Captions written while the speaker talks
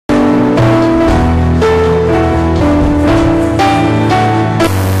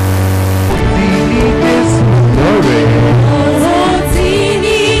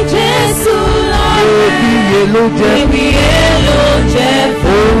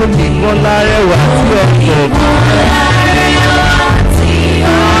arẹwà tí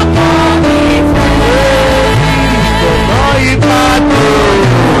ọkọ̀ ìtọ̀nà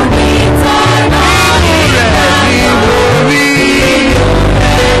ìbàdàn rẹ̀ ni mo rí.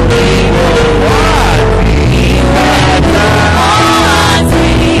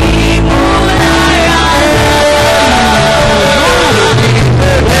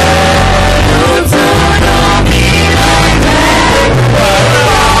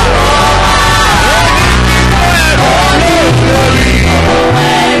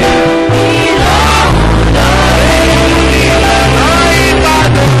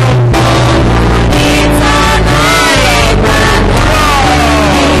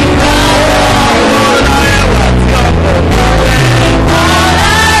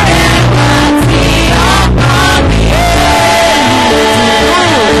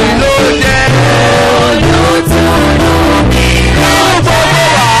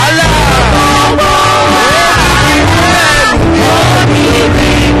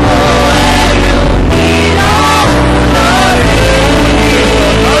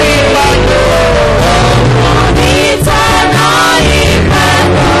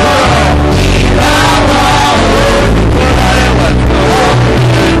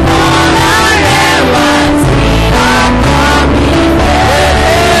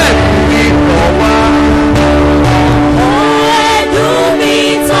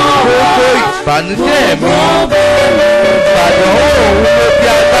 Ìbànújẹ́ mi Ìbàdàn òun ló bí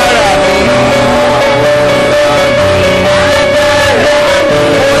agbára mi.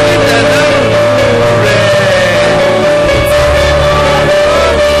 Onítẹ̀lẹ́rù rẹ̀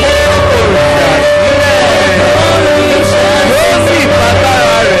yóò sì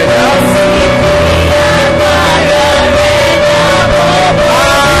fagbára rẹ̀ dáhùn.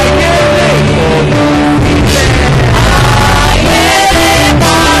 Ayé lè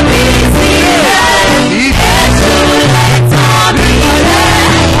kọ̀ mí sílẹ̀.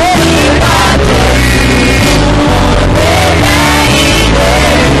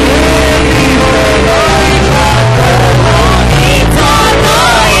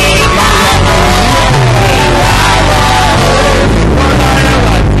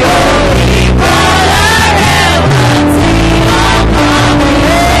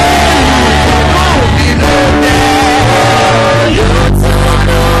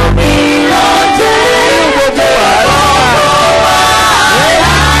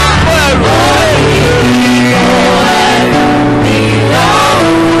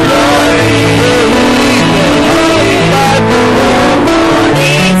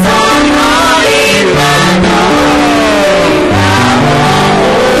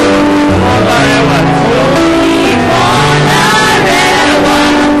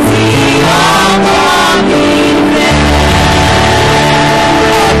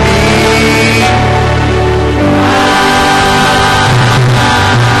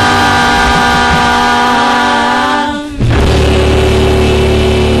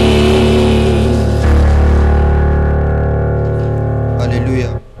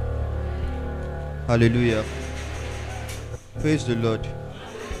 Hallelujah. Praise the Lord.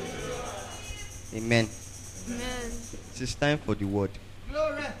 Amen. Amen. It is time for the word.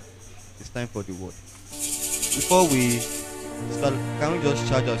 Glory. It's time for the word. Before we start, can we just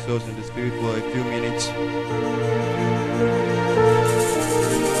charge ourselves in the spirit for a few minutes?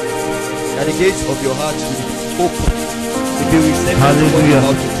 At the gates of your heart will be open. To be receptive to what you're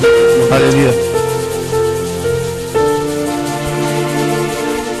about to do. Hallelujah.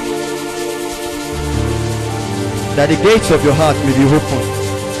 That the gates of your heart may be open.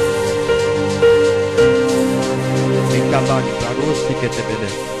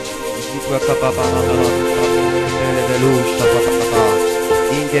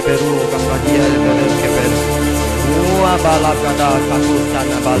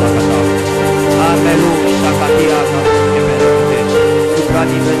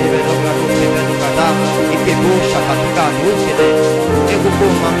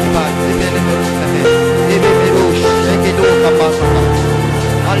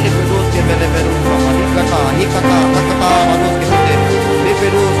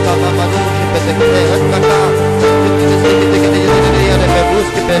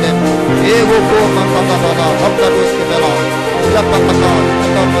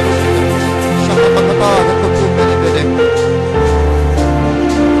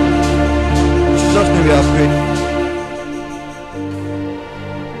 Jesus, we are praying.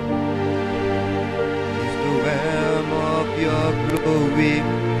 Is the realm of your glory,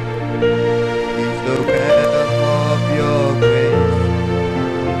 is the realm of your grace.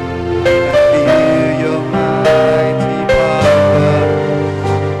 I feel your mighty power.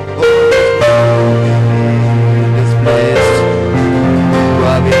 Oh,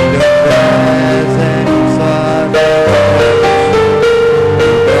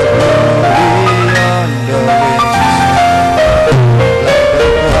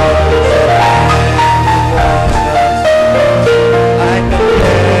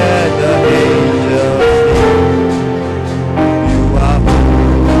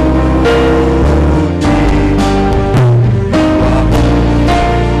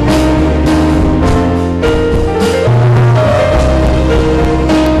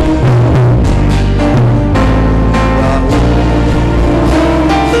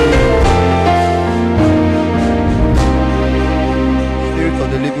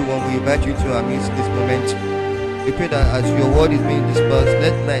 everyone. We invite you to our midst this moment. We pray that as your word is being dispersed,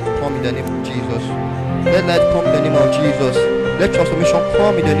 let light come in the name of Jesus. Let light come in the name of Jesus. Let transformation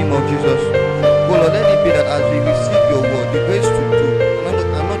come in the name of Jesus. Oh Lord, let it be that as we receive your word, the grace to do, and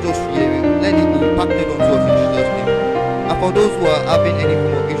not just hearing, let it impact it onto us in Jesus' name. And for those who are having any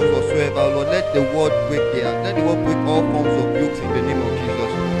form of issues whatsoever, Lord, let the word break all forms of yokes in the name of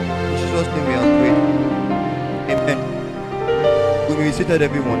Jesus. In Jesus' name we are praying. Amen. We will be seated,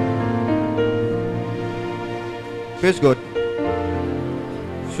 everyone. Praise God.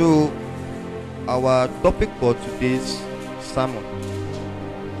 So, our topic for today's sermon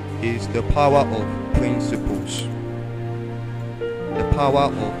is the power of principles. The power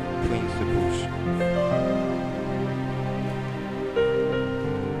of principles.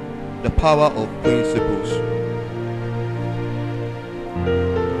 The power of principles.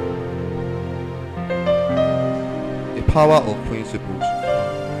 The power of principles.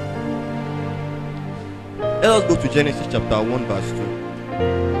 Let us go to Genesis chapter 1 verse 2.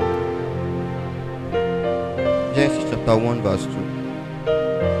 Genesis chapter 1 verse 2.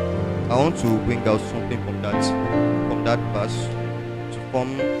 I want to bring out something from that verse to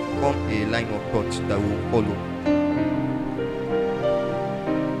form a line of thought that will follow.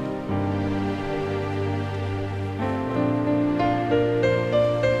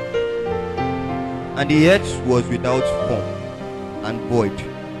 And the earth was without form and void,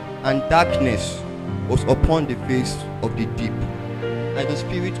 and darkness was upon the face of the deep, and the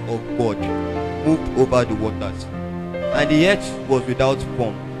Spirit of God moved over the waters. And the earth was without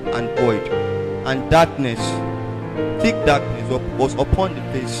form and void, and darkness, thick darkness was upon the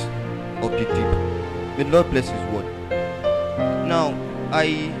face of the deep. May the Lord bless His word. Now,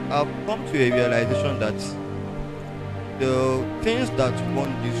 I have come to a realization that the things that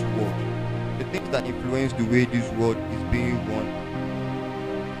run this world, the things that influence the way this world is being run,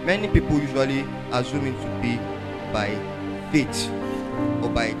 many people usually assume it to be by faith or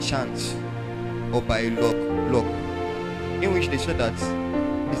by chance or by luck, in which they say that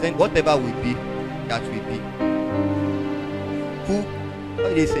whatever will be, that will be. How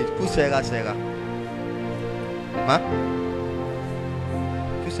do they say it? Sarah. Huh?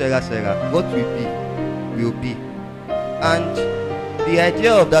 Sarah. What will be. And the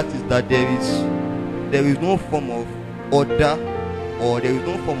idea of that is that there is no form of order, or there is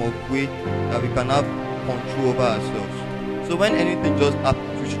no form of way that we can have control over ourselves. So when anything just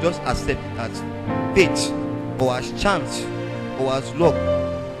happens, we should just accept it as fate, or as chance, or as luck.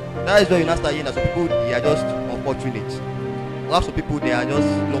 That is why you now start hearing that some people, they are just unfortunate. Lots of people, they are just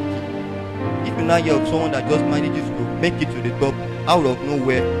lucky. If you now hear of someone that just manages to make it to the top out of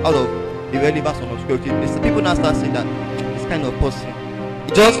nowhere, out of the relevance of obscurity, people now start saying that this kind of person,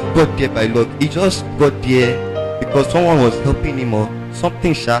 he just got there by luck. He just got there because someone was helping him or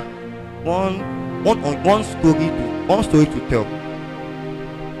something. One story to tell.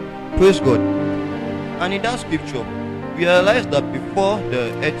 Praise God. And in that scripture, we realize that before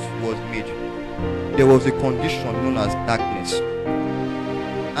the earth was made, there was a condition known as darkness.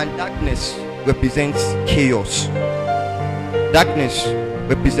 And darkness represents chaos. Darkness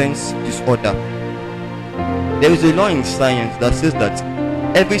represents disorder. There is a law in science that says that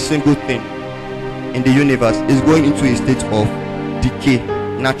every single thing in the universe is going into a state of decay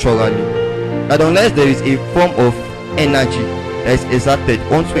naturally. That unless there is a form of energy that is exerted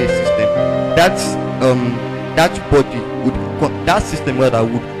onto a system, that system would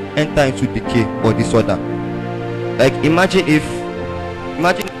enter into decay or disorder. Like imagine if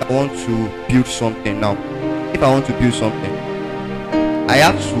I want to build something now. If I want to build something, I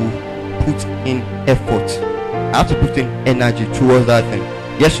have to put in effort. I have to put in energy towards that thing.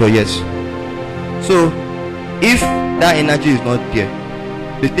 Yes or yes? So if that energy is not there,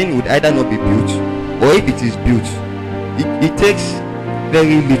 the thing would either not be built, or if it is built, it takes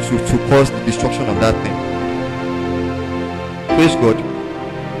very little to cause the destruction of that thing. Praise God.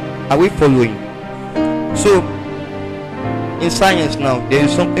 Are we following? So in science now, there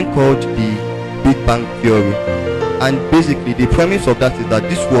is something called the Big Bang Theory, and basically the premise of that is that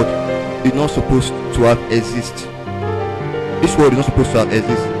this world is not supposed to have exist. This world is not supposed to have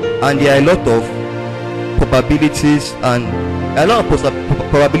exist, and there are a lot of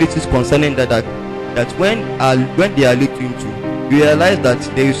probabilities concerning that when they are looked into, we realize that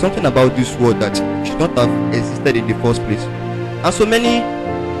there is something about this world that should not have existed in the first place. And so many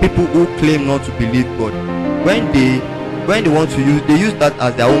people who claim not to believe God, when they want to use that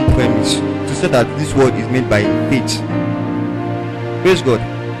as their own premise to say that this world is made by faith. Praise God.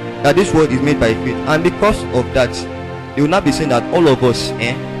 That this world is made by faith, and because of that, they will not be saying that all of us,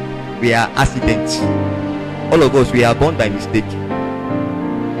 we are accidents. All of us, we are born by mistake.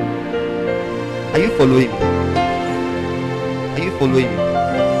 Are you following me? Are you following me?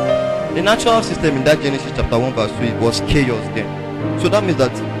 The natural system in that Genesis chapter 1 verse 2 was chaos then. So that means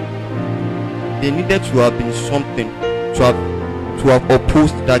that there needed to have been something to have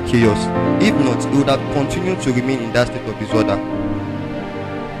opposed that chaos. If not, it would have continued to remain in that state of disorder.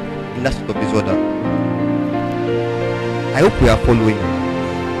 In that state of disorder. I hope we are following.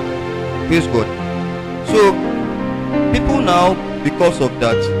 Praise God. So people now, because of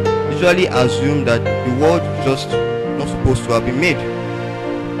that, usually assume that the world is just not supposed to have been made,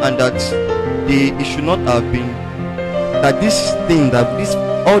 and that it should not have been, that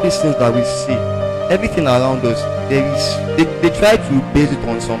all these things that we see, everything around us, they try to base it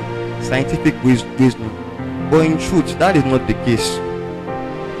on some scientific wisdom, but in truth that is not the case.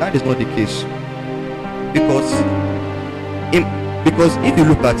 That is not the case, because if you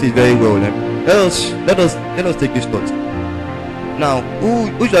look at it very well, let us take this thought. Now,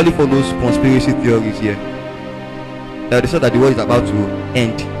 who usually follows conspiracy theories here? They say that the world is about to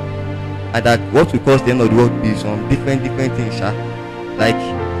end, and that what will cause the end of the world is some different things, like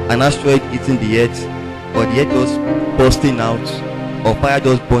an asteroid hitting the earth, or the earth just bursting out, or fire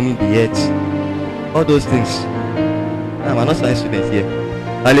just burning the earth. All those things. I'm not science student here.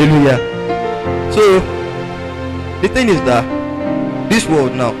 Hallelujah. So the thing is that this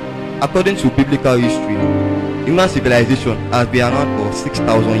world now, according to biblical history, human civilization has been around for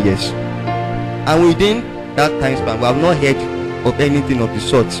 6,000 years, and within that time span we have not heard of anything of the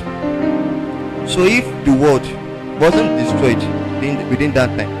sort. So if the world wasn't destroyed within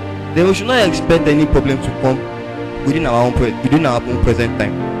that time, then we should not expect any problem to come within our own present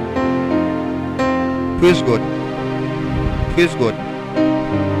time. Praise God. Praise God.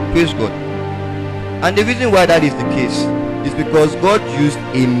 Praise God. And the reason why that is the case is because God used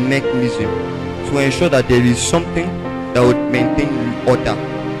a mechanism to ensure that there is something that would maintain order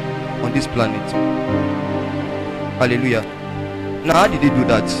on this planet. Hallelujah. Now, how did he do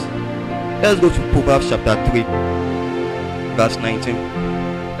that? Let's go to Proverbs chapter 3 verse 19.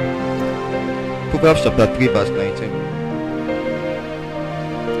 Proverbs chapter 3 verse 19.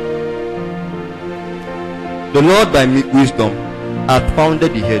 The Lord by wisdom hath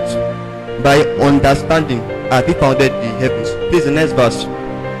founded the earth, by understanding hath he founded the heavens. Please, the next verse.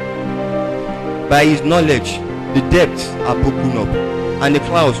 By his knowledge the depths are broken up, and the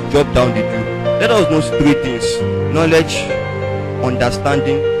clouds drop down the dew. Let us know three things: knowledge,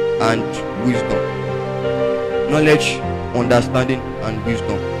 understanding, and wisdom. Knowledge, understanding, and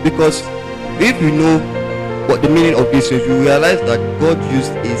wisdom. Because if you know what the meaning of this is, you realize that God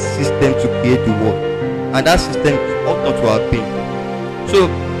used a system to create the world, and that system ought not to have been. So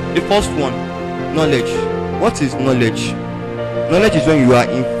the first one, knowledge. What is knowledge? Knowledge is when you are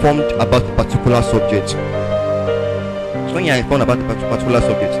informed about a particular subject. So when you are informed about a particular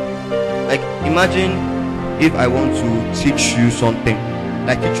subject, like imagine if I want to teach you something,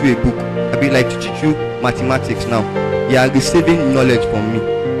 like teach you a book, I be like to teach you mathematics. Now you are receiving knowledge from me.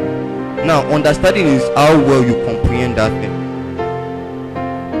 Now understanding is how well you comprehend that thing.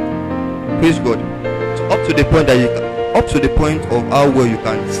 Praise God. So up to the point that up to the point of how well you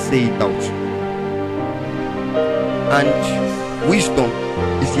can say it out. And wisdom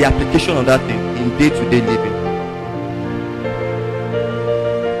is the application of that thing in day-to-day living.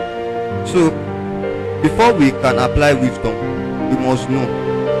 So before we can apply wisdom, we must know,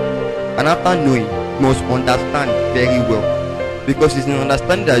 and after knowing, we must understand very well, because it's in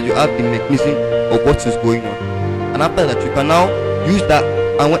understanding that you have the mechanism of what is going on, and after that you can now use that,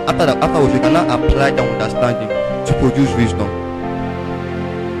 and afterwards you can now apply that understanding to produce wisdom.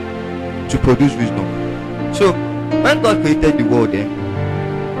 So when God created the world,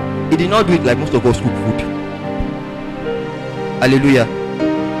 he did not do it like most of us cook food. Hallelujah.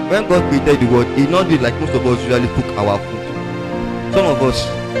 When God created the world, he did not do it like most of us usually cook our food. Some of us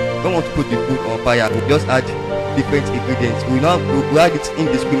don't want to put the food on fire. We just add different ingredients. We add it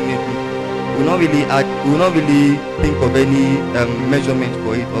indiscriminately. We will not really think of any measurement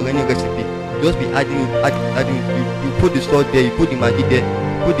for it or any recipe. Just be adding. You put the salt there, you put the maggi there,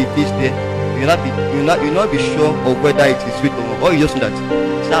 you put the fish there. You'll not be sure of whether it is sweet or not. Or you just know that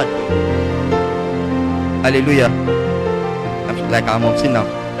it's hard. Hallelujah. I'm upset now.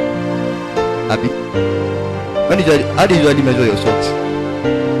 Abi. How do you usually measure your salt?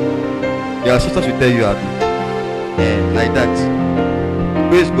 Your sisters will tell you, Abi. Like that.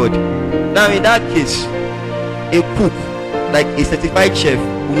 Praise God. Now in that case, a cook, like a certified chef,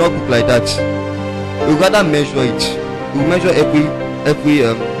 will not cook like that. He will rather measure it. He will measure every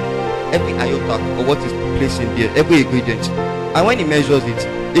iota of what is placed in there, every ingredient. And when he measures it,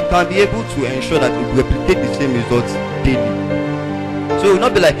 he can be able to ensure that it will replicate the same results daily. So it will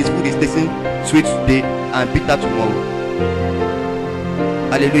not be like his food is tasting sweet today and bitter tomorrow.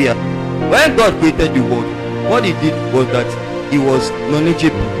 Hallelujah. When God created the world, what he did was that he was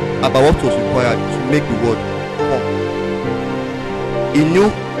knowledgeable about what was required to make the world form. He knew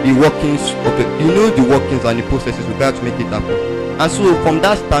the workings and the processes required to make it happen. And so from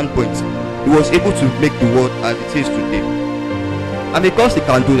that standpoint, he was able to make the world as it is today. And because he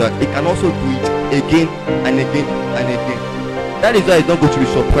can do that, he can also do it again and again and again. That is why it's not going to be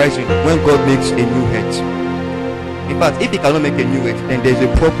surprising when God makes a new earth. In fact, if he cannot make a new earth, then there's a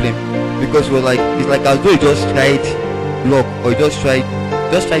problem, because it's like as though he just tried luck, or he just tried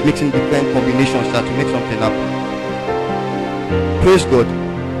mixing different combinations that to make something happen. Praise God.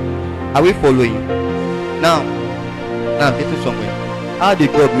 Are we following? Now I'm getting somewhere. How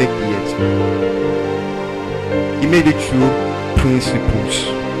did God make the earth? He made it through principles.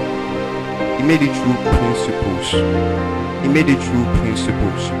 He made it through principles. He made it through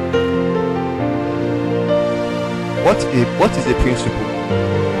principles. What is a principle?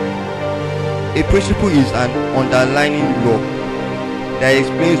 A principle is an underlying law that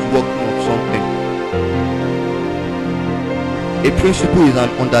explains the working of something. A principle is an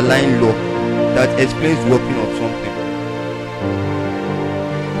underlying law that explains the working of something.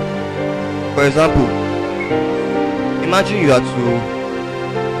 For example, imagine you are to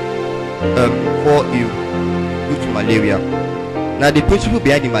fall ill due to malaria. Now the principle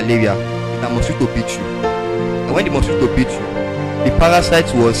behind the malaria is that mosquito bit you. And when the mosquito bit you, the parasite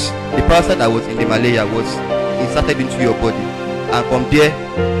that was in the malaria was inserted into your body, and from there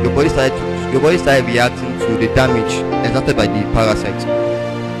your body started reacting to the damage exerted by the parasite.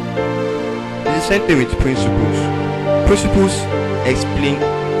 It's the same thing with principles. Principles explain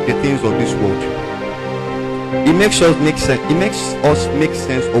the things of this world. It makes us make sense. It makes us make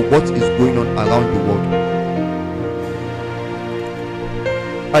sense of what is going on around the world.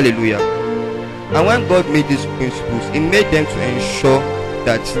 Hallelujah. And when God made these principles, he made them to ensure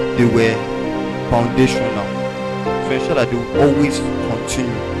that they were foundational, to ensure that they will always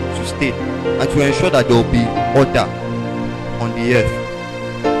continue to stay, and to ensure that there will be order on the earth.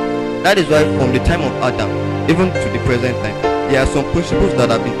 That is why from the time of Adam even to the present time, there are some principles that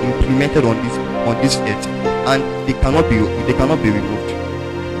have been implemented on this earth, and they cannot be removed. They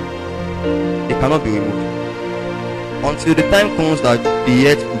cannot be removed until the time comes that the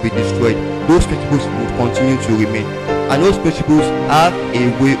earth will be destroyed. Those principles will continue to remain, and those principles have a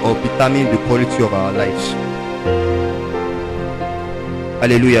way of determining the quality of our lives.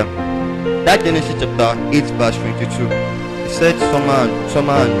 Hallelujah. That Genesis chapter 8 verse 22, it said summer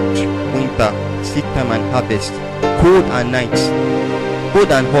and winter, seed time and harvest, cold and night, cold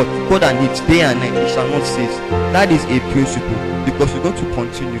and hot, cold and heat, day and night, it shall not cease. That is a principle, because we're going to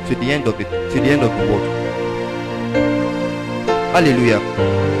continue to the end of the world. Hallelujah.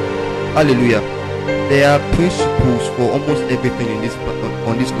 Hallelujah. There are principles for almost everything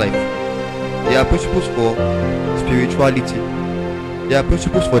on this life. There are principles for spirituality. There are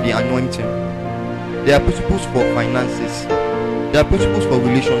principles for the anointing. There are principles for finances. There are principles for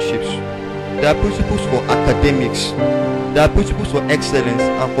relationships. There are principles for academics. There are principles for excellence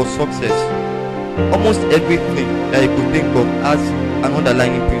and for success. Almost everything that you could think of has an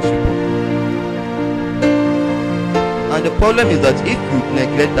underlying principle. And the problem is that if you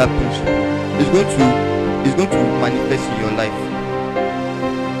neglect that principle, it's going to manifest in your life.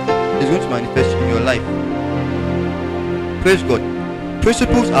 It's going to manifest in your life. Praise God.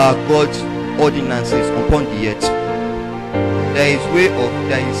 Principles are God's ordinances upon the earth. There is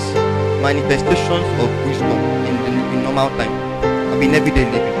manifestations of wisdom in normal time, in everyday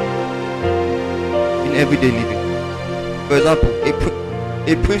living. For example,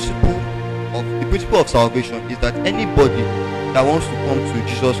 the principle of salvation is that anybody that wants to come to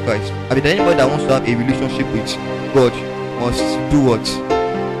Jesus Christ, anybody that wants to have a relationship with God, must do what?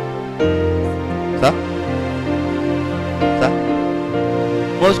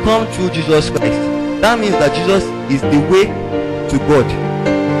 Must come through Jesus Christ. That means that Jesus is the way to God,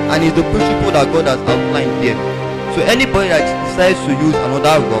 and is the principle that God has outlined here. So anybody that decides to use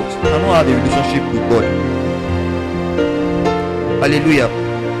another route cannot have a relationship with God. Hallelujah.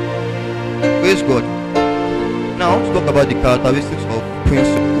 Praise God. Now let's talk about the characteristics of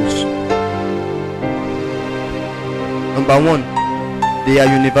principles. Number one, they are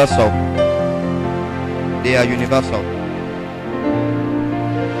universal. They are universal.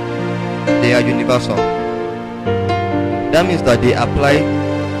 They are universal. That means that they apply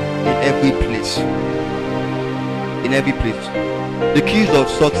in every place. In every place. The keys of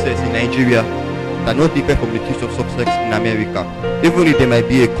success in Nigeria are not different from the keys of success in America, even if there might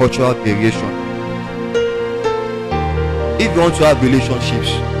be a cultural variation. If you want to have relationships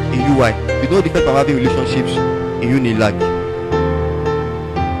in UI, you know different from having relationships in Unilag.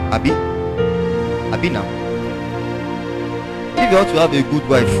 Abi now. If you want to have a good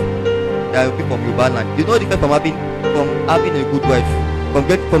wife that will be from your land, you know different from having a good wife,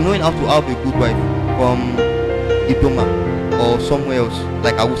 from knowing how to have a good wife from Idoma or somewhere else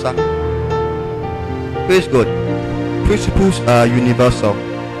like Hausa. Praise God. Principles are universal.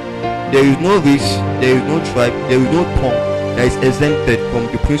 There is no race, there is no tribe, there is no tongue that is exempted from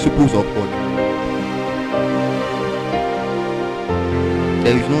the principles of God.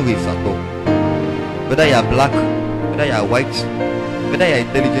 There is no race at all. Whether you are black, whether you are white, whether you are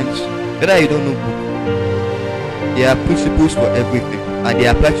intelligent, whether you don't know book, there are principles for everything, and they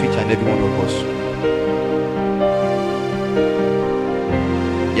apply to each and every one of us.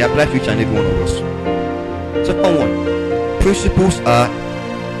 They apply to each and every one of us. Second one, principles are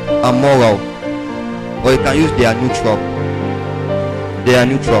moral, or you can use they are neutral. They are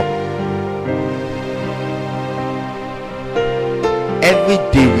neutral. Every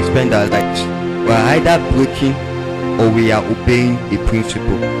day we spend our lives, we are either breaking or we are obeying a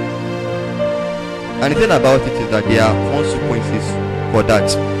principle. And the thing about it is that there are consequences for that,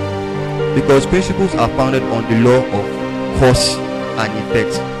 because principles are founded on the law of cause and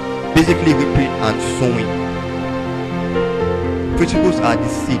effect, basically reaping and sowing. Principles are the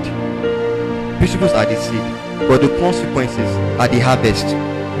seed. Principles are the seed, but the consequences are the harvest.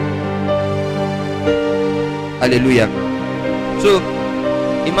 Hallelujah. So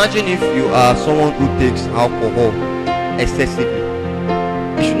imagine if you are someone who takes alcohol excessively.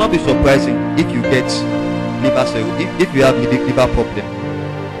 It should not be surprising if you get liver cirrhosis, if you have liver problem.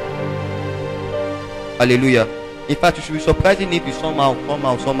 Hallelujah. In fact, it should be surprising if you somehow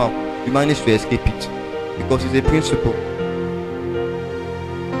you manage to escape it, because it's a principle.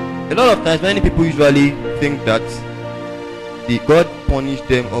 A lot of times, many people usually think that God punished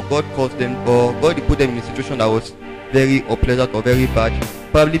them, or God caused them, or God put them in a situation that was very unpleasant or very bad,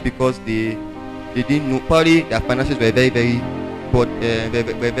 probably because they didn't know. Probably their finances were very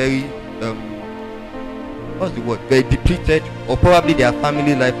what's the word? Very depleted, or probably their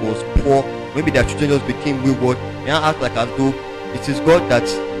family life was poor. Maybe their children just became wayward. They now act like as though it is God that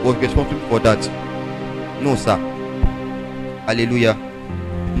was responsible for that. No, sir. Hallelujah.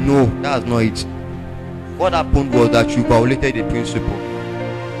 No, that's not it. What happened was that you violated the principle,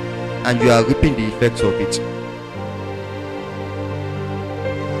 and you are reaping the effects of it.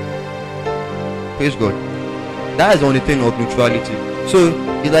 Praise God. That is the only thing of neutrality. So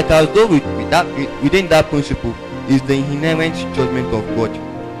it's like as though within that principle is the inherent judgment of God.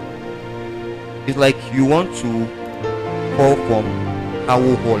 It's like you want to fall from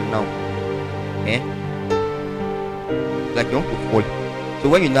Tower Hall now. Like you want to fall. So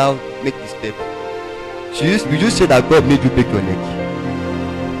when you now make the step, you just say that God made you break your neck.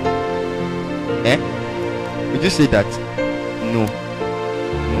 You just say that? No.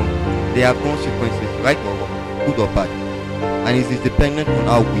 There are consequences, right or wrong, good or bad, and it is dependent on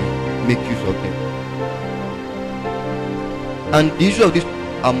how we make use of them. And the issue of this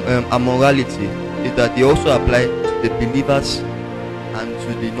amorality is that they also apply to the believers and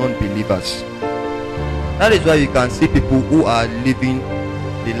to the non-believers. That is why you can see people who are living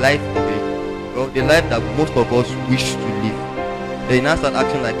the life the life that most of us wish to live. They now start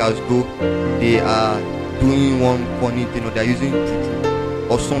acting like as though they are doing one funny thing, or they are using juju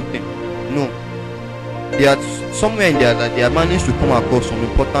or something. No, they are somewhere in there that they have managed to come across some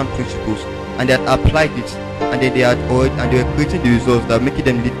important principles, and they have applied it, and then they are creating the results that make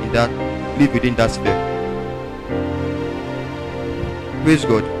them live within that sphere. Praise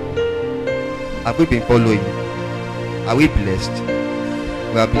God. Have we been following? Are we blessed?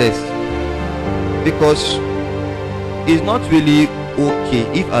 We are blessed, because it's not really okay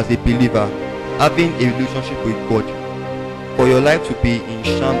if, as a believer, having a relationship with God, for your life to be in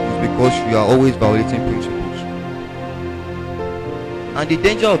shambles because you are always violating principles. And the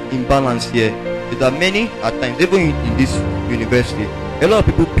danger of imbalance here is that many at times, even in this university, a lot of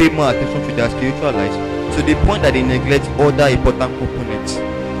people pay more attention to their spiritual lives to the point that they neglect other important components,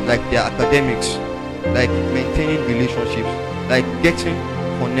 like their academics, like maintaining relationships, like getting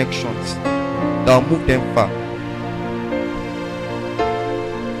connections that will move them far.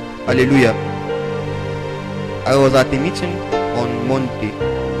 Hallelujah. I was at a meeting on Monday,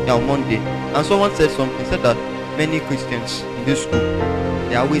 and someone said that many Christians in this school,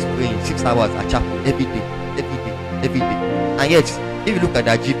 they are always praying 6 hours at chapel every day. And yet, if you look at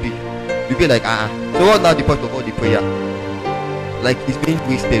their GP, you'll be like, so what's now the point of all the prayer? Like it's being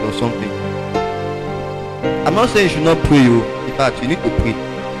wasted or something. I'm not saying you should not pray. In fact, you need to pray,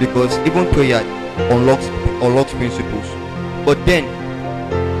 because even prayer unlocks principles. but then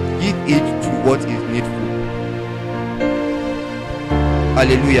give heed to what is needful.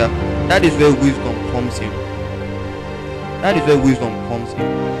 Hallelujah. That is where wisdom comes in. That is where wisdom comes in.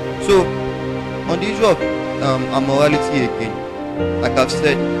 So, on the issue of amorality again, like I've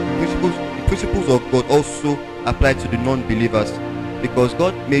said, the principles of God also apply to the non-believers, because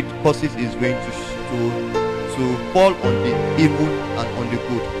God made causes His rain to fall on the evil and on the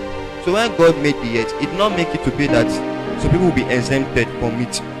good. So when God made the earth, it did not make it to be that so people will be exempted from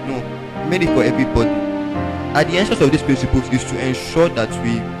it. No, He made it for everybody. At the essence of these principles is to ensure that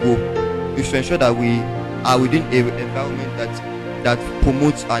we are within an environment that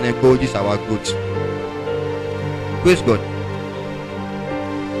promotes and encourages our growth. Praise God.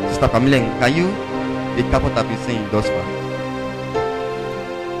 Sister Pamela, can you recap what I've been saying thus far?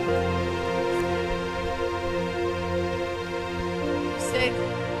 You said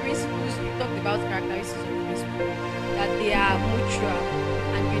principles, you talked about characteristics of principles, that they are mutual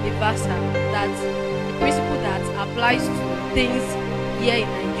and universal, that the principle that applies to things here in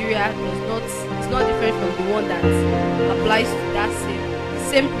Nigeria is not different from the one that applies to the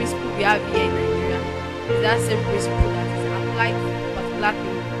same principle we have here in Nigeria. Is that same principle that is applied to particular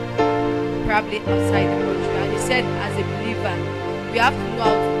thing probably outside the country. And you said as a believer, we have to know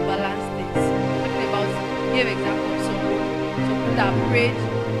how to balance things. Talking about, give example of some people that prayed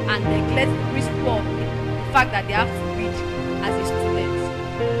and neglect the principle of the fact that they have to read as a student.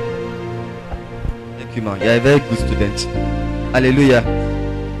 Thank you, man. You're a very good student. Hallelujah.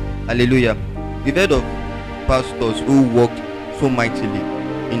 Hallelujah. We've heard of pastors who worked so mightily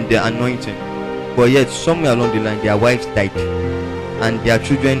in their anointing, but yet somewhere along the line their wives died and their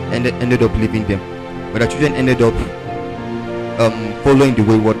children ended up leaving them, but their children ended up following the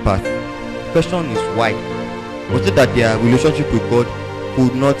wayward path. The question is why? Was it that their relationship with God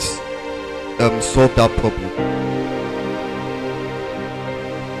could not solve that problem?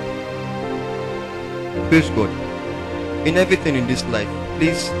 Praise God. In everything in this life,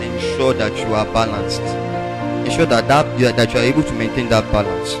 please ensure that you are balanced. Ensure that you are able to maintain that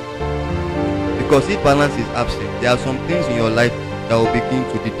balance. Because if balance is absent, there are some things in your life that will begin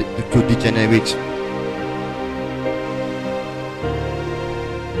to degenerate.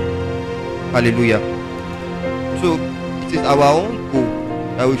 Hallelujah. So it is our own goal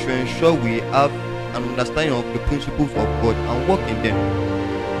that we should ensure we have an understanding of the principles of God and work in them,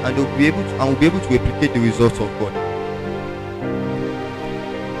 and we'll be able to replicate the results of God.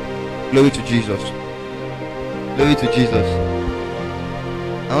 Glory to Jesus. Glory to Jesus.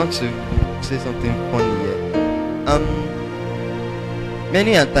 I want to say something funny here.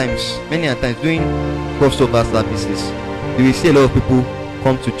 Many a times during crossover services, you will see a lot of people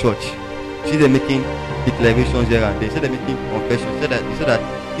come to church. See them making declarations here and there. See them making confessions. Say that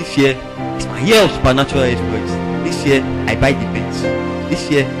this year is my year of supernatural exploits. This year I buy the Benz. This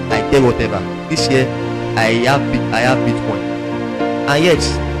year I get whatever. This year I have Bitcoin. And yet,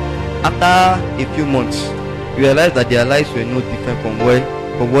 after a few months, you realize that their lives were no different from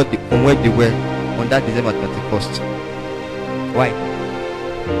where they were on that December 31st. Why?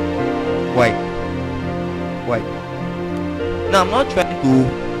 Now, I'm not trying to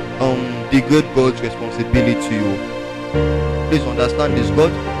degrade God's responsibility to you. Please understand this.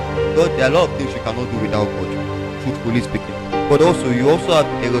 God, there are a lot of things you cannot do without God, truthfully speaking. But also, you also have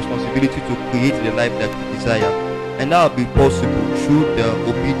a responsibility to create the life that you desire, and that will be possible through the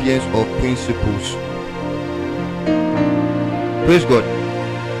obedience of principles. Praise God.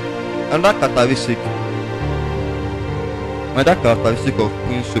 Another characteristic of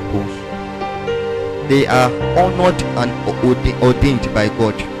principles, they are honored and ordained by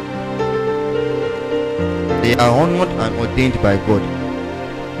God. They are honored and ordained by God.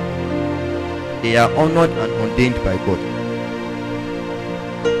 They are honored and ordained by God.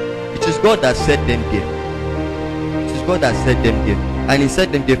 It is God that set them there. It is God that set them there, and He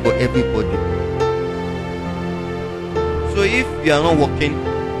set them there for everybody. So if you are not working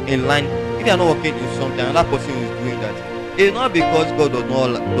in line, if you are not working in something, another person is doing that, it's not because God does not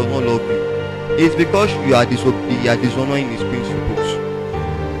love you. It's because you are dishonoring His principles.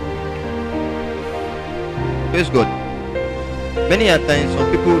 Praise God. Many a times, some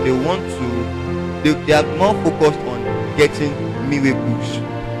people they are more focused on getting miracles,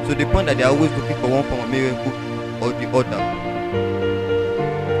 to the point that they are always looking for one form of miracle or the other.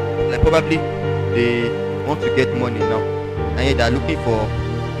 Like probably they want to get money now, and yet they are looking for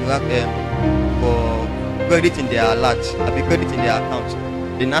credit in their alert, credit in their account.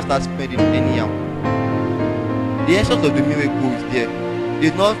 They now start spending anyhow. The essence of the miracle is there.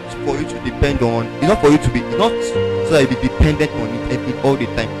 It's not for you to depend on. It's not so that you be dependent on it all the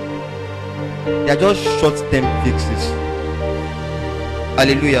time. They are just short-term fixes.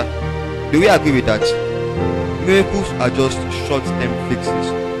 Hallelujah. Do we agree with that? Miracles are just short-term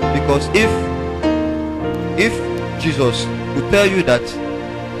fixes. Because if Jesus would tell you that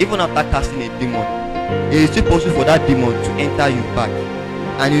even after casting a demon, it is still possible for that demon to enter you back,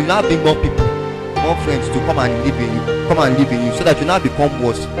 and you now bring more people, more friends to come and live in you, so that you now become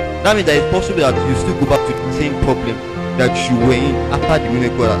worse. That means that it's possible that you still go back to the same problem that you were in after the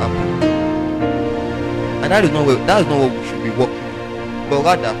miracle that happened. And that is not what we should be working on, but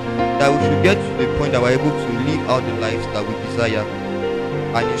rather that we should get to the point that we're able to live out the lives that we desire,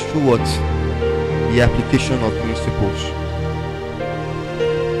 and it's through what? The application of principles.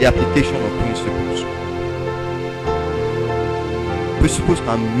 The application of principles. Principles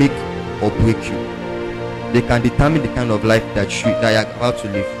can make or break you. They can determine the kind of life that you are about to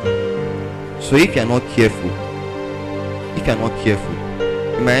live. So if you are not careful, you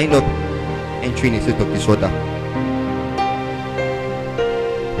might end up entering a state of disorder.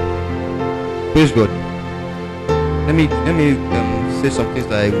 Praise God. Let me say some things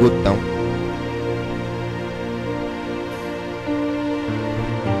that I wrote down.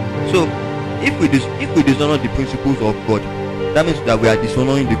 So, if we dishonor the principles of God, that means that we are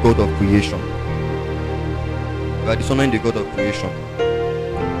dishonoring the God of creation. We are dishonoring the God of creation.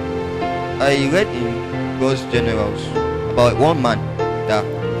 I read in God's Generals about one man that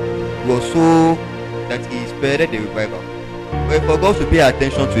was so that he spearheaded the revival. But he forgot to pay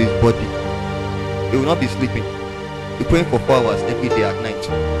attention to his body. He will not be sleeping. He praying for 4 hours every day at night.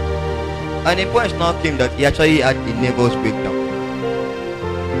 And a point now came that he actually had a nervous breakdown,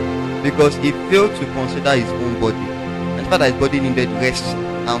 because he failed to consider his own body, and the fact that his body needed rest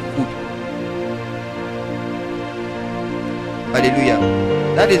and food. Hallelujah.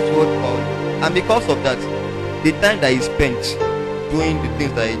 That is what Paul. And because of that, the time that he spent doing the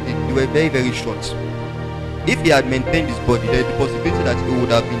things that he did, they were very, very short. If he had maintained his body, there is the possibility that he would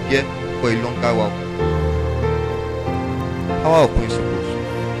have been there for a longer while. Power of principles.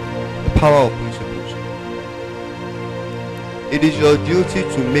 The power of principles. It is your duty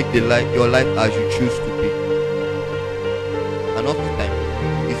to make your life as you choose to be. And all the time,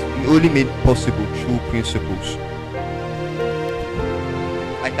 it's only made possible through principles.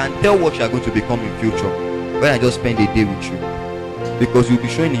 I can tell what you are going to become in future when I just spend a day with you, because you'll be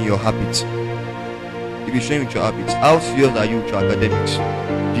showing in your habits. You'll be showing with your habits. How serious are you with your academics?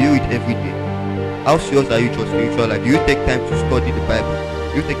 Do you read every day? How serious are you with your spiritual life? Do you take time to study the Bible?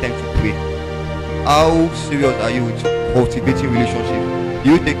 Do you take time to pray? How serious are you with cultivating relationships? Do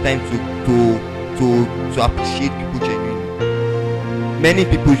you take time to appreciate people genuinely? Many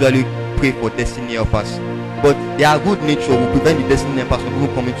people usually pray for destiny helpers, but their good nature will prevent the destiny helpers from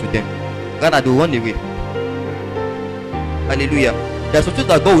even coming to them. Rather, they will run away. Hallelujah. There are some things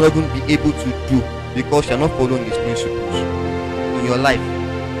that God will not even be able to do because you are not following His principles in your life.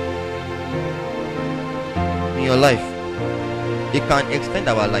 In your life, it can extend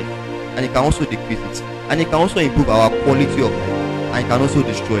our life, and it can also decrease it, and it can also improve our quality of life, and it can also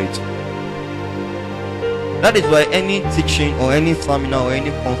destroy it. That is why any teaching or any seminar or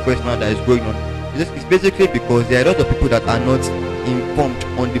any conference now that is going on, it's basically because there are a lot of people that are not informed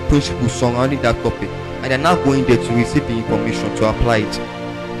on the principles surrounding that topic, and they are now going there to receive the information to apply it.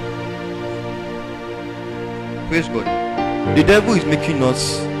 Praise God. The devil is making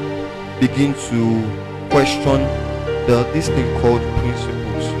us begin to question this thing called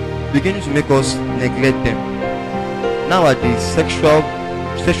principles, beginning to make us neglect them. Nowadays, sexual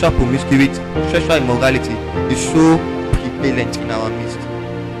promiscuity, sexual immorality is so prevalent in our midst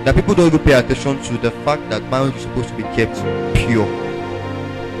that people don't even pay attention to the fact that marriage is supposed to be kept pure.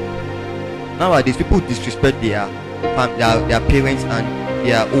 Nowadays, people disrespect their parents and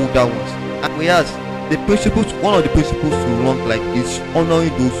their older ones, and whereas the principles, one of the principles to run like is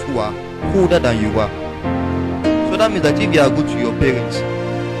honoring those who are older than you are. So that means that if you are good to your parents,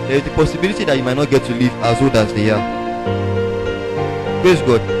 there is the possibility that you might not get to live as old as they are. Praise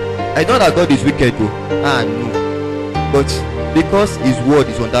God. I know that God is wicked though. No. But because His word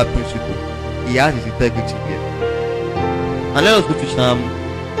is on that principle, He has His integrity here. And let us go to Psalm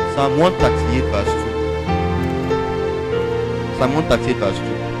 138 verse 2. Psalm 138 verse 2.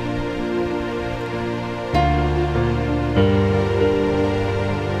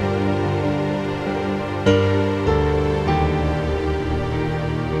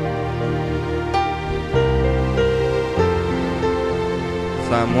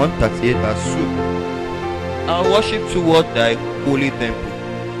 Psalm 138 verse 2. I'll worship toward thy holy temple,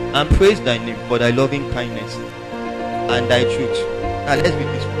 and praise thy name for thy loving kindness and thy truth. Now let's read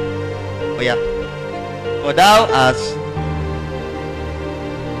this one. Oh yeah. For thou hast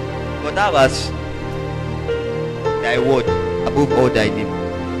thy word above all thy name.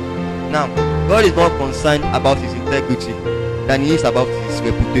 Now, God is more concerned about his integrity than he is about his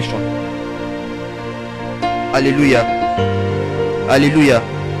reputation. Hallelujah. Hallelujah.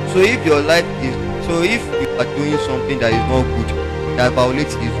 So if your life is, so if you are doing something that is not good, that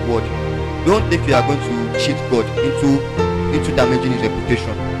violates his word, don't think you are going to cheat God into damaging his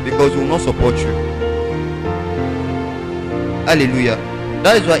reputation, because he will not support you. Hallelujah.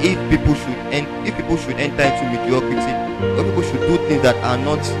 That is why if people should enter into mediocrity, or people should do things that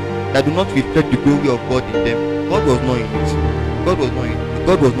do not reflect the glory of God in them, God was not in it.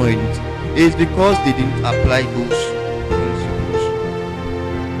 God was not in it. It is because they didn't apply those principles.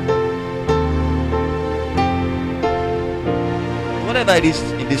 Whatever it is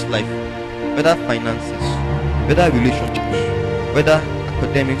in this life, whether finances, whether relationships, whether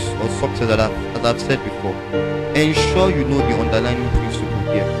academics or success, as I've said before, ensure you know the underlying principle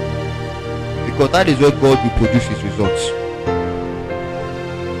here, because that is where God will produce his results.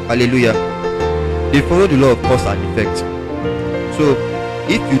 Hallelujah. They follow the law of cause and effect. So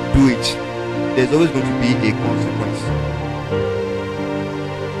if you do it, there's always going to be a consequence.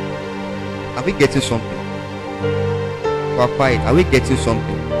 Are we getting something? We're quiet. Are we getting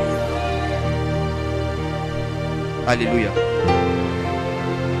something? Hallelujah.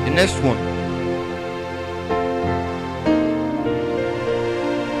 The next one.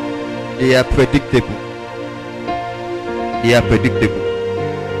 They are predictable. They are predictable.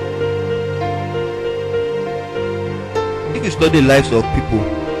 If you study the lives of people,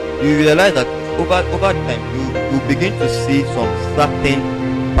 you realize that over time you begin to see some certain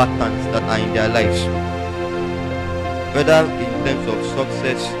patterns that are in their lives, whether in terms of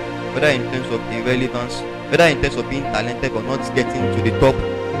success, whether in terms of irrelevance, whether in terms of being talented or not getting to the top,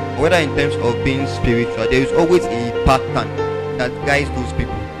 or whether in terms of being spiritual. There is always a pattern that guides those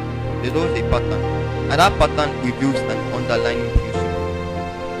people. There's always a pattern, and that pattern reveals an underlying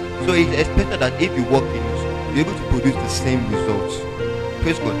principle. So it's expected that if you work in it, you're able to produce the same results.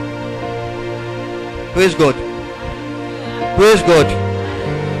 Praise God. Praise God. Praise God.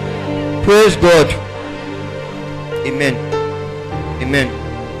 Praise God. Amen. Amen.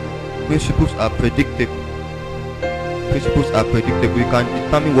 Principles are predictable. Principles are predictable. You can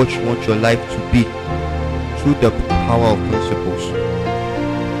determine what you want your life to be through the power of principles.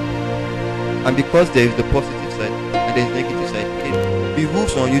 And because there is the positive side and there is the negative side, it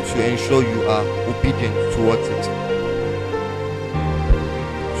behooves on you to ensure you are obedient towards it.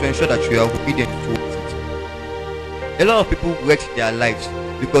 To ensure that you are obedient towards it. A lot of people wreck their lives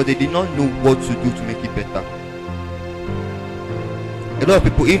because they did not know what to do to make it better. A lot of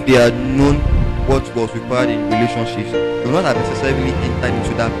people, if they had known what was required in relationships, they would not have necessarily entered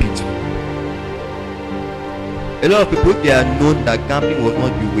into that pit. A lot of people, if they had known that gambling was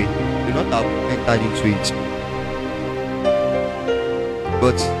not the way, they would not have entered into it.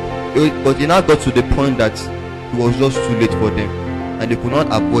 But they now got to the point that it was just too late for them, and they could not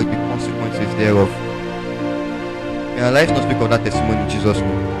avoid the consequences thereof. May our lives not speak of that testimony in Jesus'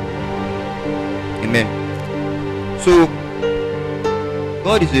 name. Amen. So,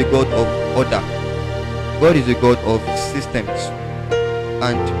 God is a God of order. God is a God of systems,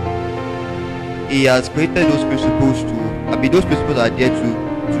 and He has created those principles those principles are there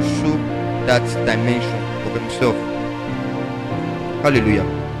to show that dimension of Himself. Hallelujah.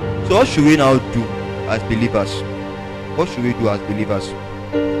 So what should we now do as believers? What should we do as believers?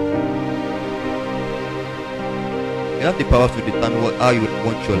 You have the power to determine how you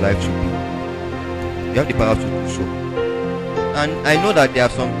want your life to be. You have the power to do so. And I know that there are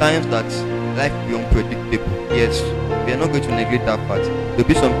some times that life will be unpredictable. Yes, we are not going to neglect that fact. There will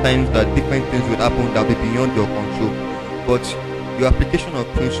be some times that different things will happen that will be beyond your control. But your application of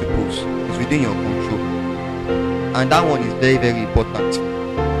principles is within your control. And that one is very, very important.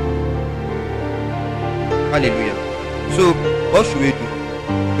 Hallelujah. So, what should we do?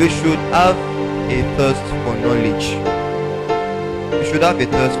 We should have a thirst for knowledge. We should have a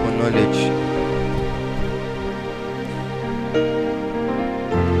thirst for knowledge.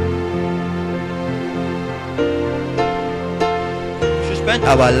 We should spend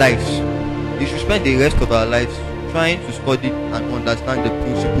our lives, we should spend the rest of our lives trying to study and understand the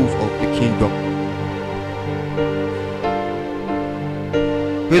principles of the kingdom.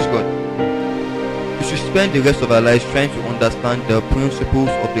 Praise God. We should spend the rest of our lives trying to understand the principles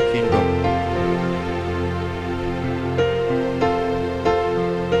of the kingdom.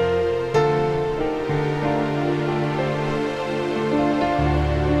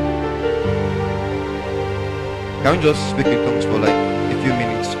 Can we just speak in tongues for like a few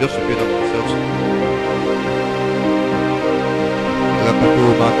minutes, just to build up ourselves?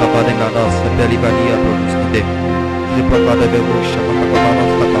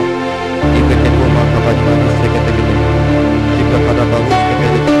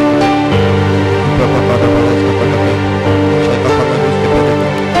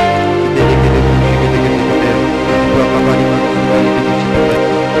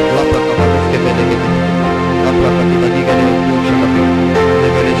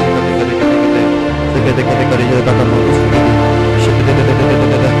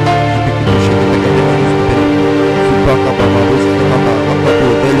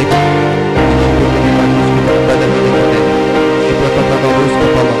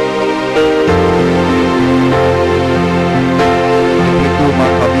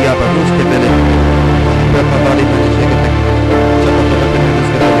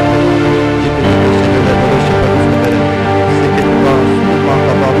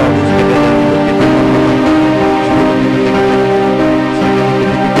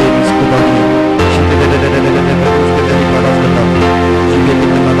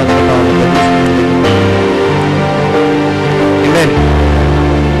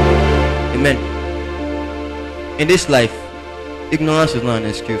 In this life, ignorance is not an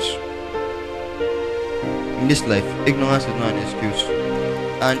excuse. In this life, ignorance is not an excuse.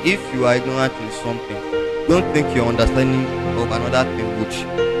 And if you are ignorant in something, don't think your understanding of another thing would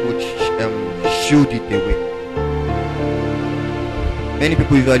shield it away. Many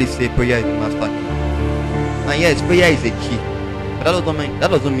people usually say prayer is the master key. And yes, prayer is a key. But that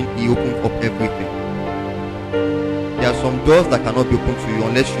doesn't mean it opens up everything. There are some doors that cannot be opened to you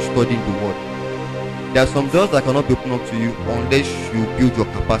unless you study the word. There are some doors that cannot be opened up to you unless you build your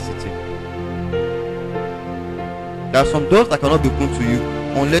capacity. There are some doors that cannot be opened to you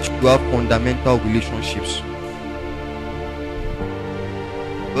unless you have fundamental relationships.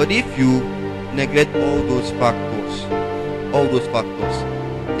 But if you neglect all those factors, it's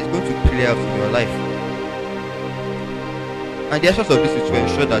going to play out in your life. And the essence of this is to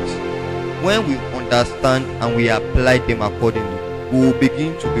ensure that when we understand and we apply them accordingly, we will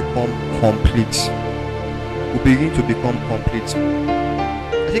begin to become complete. I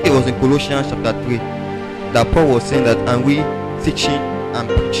think it was in Colossians chapter 3 that Paul was saying that, and we teaching and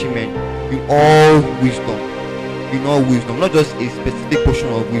preaching men in all wisdom, not just a specific portion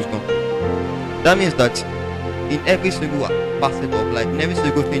of wisdom. That means that in every single facet of life, in every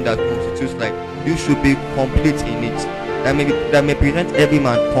single thing that constitutes life, you should be complete in it. That may present every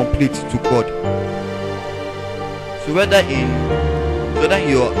man complete to God. So whether in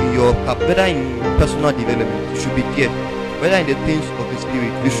personal development, you should be there. Whether in the things of the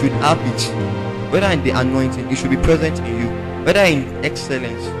spirit, you should have it. Whether in the anointing, it should be present in you. Whether in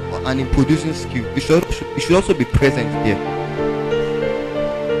excellence and in producing skill, you should also be present there.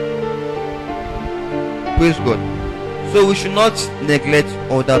 Praise God. So we should not neglect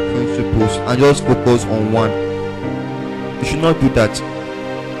other principles and just focus on one. You should not do that.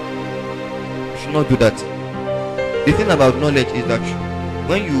 The thing about knowledge is that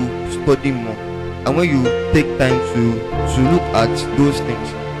when you study more and when you take time to look at those things,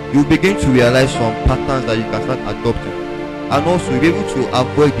 you begin to realize some patterns that you can start adopting, and also you'll be able to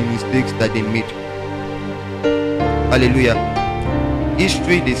avoid the mistakes that they made. Hallelujah.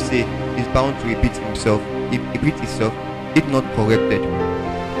 History, they say, is bound to repeat itself if not corrected.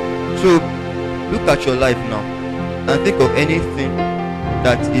 So look at your life now and think of anything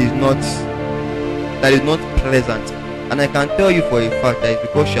that is not pleasant. And I can tell you for a fact that it's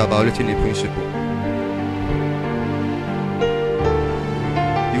because you are violating a principle.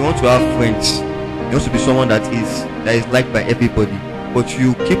 You want to have friends. You want to be someone that is liked by everybody. But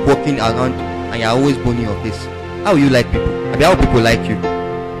you keep walking around and you're always boning your face. How will you like people? I mean, how people like you?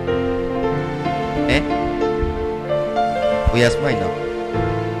 Oh, yes, mine now.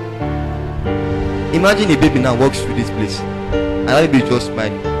 Imagine a baby now walks through this place and that baby is just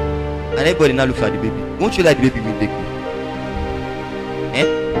smiling. And everybody now looks at the baby. Won't you like the baby immediately?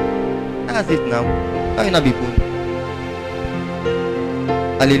 That's it now. How will you not be born?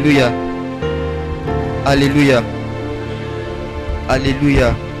 Hallelujah. Hallelujah.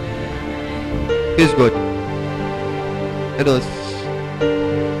 Hallelujah. Praise God. Let us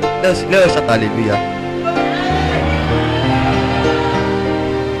shout hallelujah.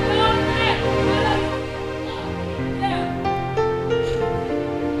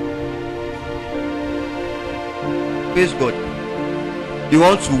 Praise God. You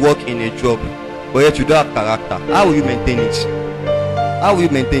want to work in a job, but yet you don't have character. How will you maintain it? How will you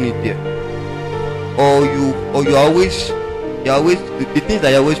maintain it there? Or you're always the things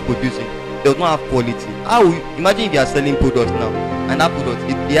that you're always producing does not have quality. How will you, imagine if you are selling products now and that product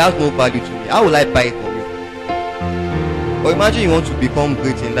it has no value to me. How will I buy it from you? Or imagine you want to become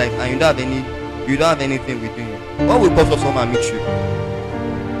great in life and you don't have anything within you. What will cause us to come and meet you?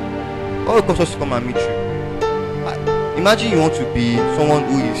 What will cause us to come and meet you? Imagine you want to be someone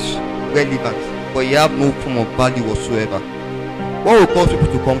who is relevant, but you have no form of value whatsoever. What will cause people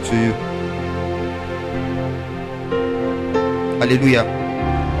to come to you? Hallelujah.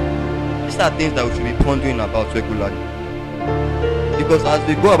 These are things that we should be pondering about regularly. Because as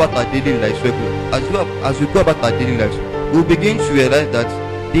we go about our daily lives, as we go about our daily lives, we'll begin to realize that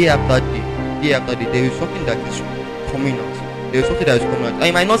day after day, there is something that is coming out. There is something that is coming out. And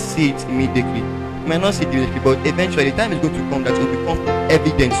you might not see it immediately. But eventually, the time is going to come that it will become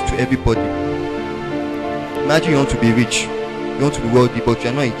evident to everybody. Imagine you want to be rich, you want to be wealthy, but you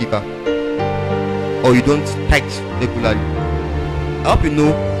are not a giver, or you don't tithe regularly. I hope you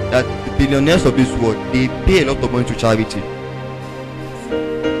know that the billionaires of this world, they pay a lot of money to charity.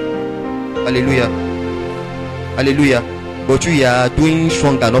 Hallelujah. Hallelujah. But you are doing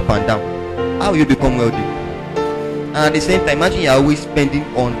strong and up and down. How will you become wealthy? And at the same time, imagine you are always spending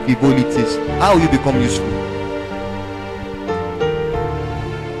on frivolities. How will you become useful?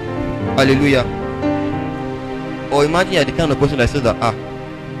 Hallelujah. Or imagine you are the kind of person that says that, I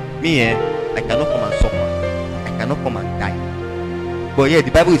cannot come and suffer. I cannot come and die. But yeah,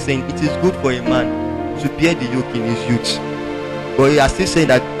 the Bible is saying it is good for a man to bear the yoke in his youth. But you are still saying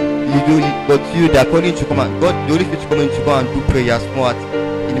that they are calling to come and God, the Holy Spirit is coming to go and do prayers more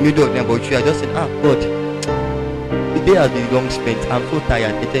in the middle of them. But you are just saying, God, the day has been long spent. I'm so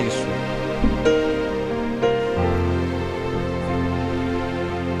tired. It ends soon.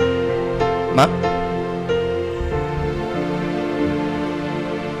 Ma?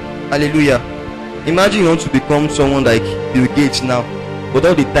 Hallelujah. Imagine you want to become someone like Bill Gates now, but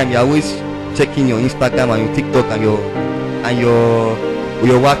all the time you're always checking your Instagram and your TikTok and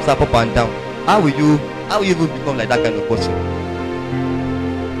your WhatsApp up and down. How will you even become like that kind of person?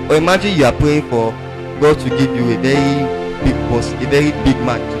 Or imagine you are praying for God to give you a very big boss, a very big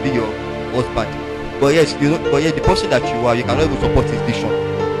man to be your husband. But yes, the person that you are, you cannot even support his vision.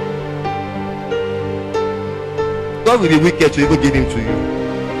 God will be wicked to even give him to you.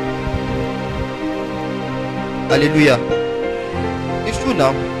 Hallelujah. It's true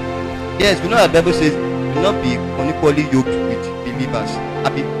now. Yes, we know that the Bible says do not be unequally yoked with believers,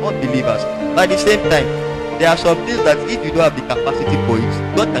 unbelievers. But at the same time, there are some things that if you don't have the capacity for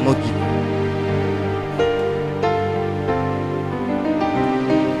it, God cannot give you.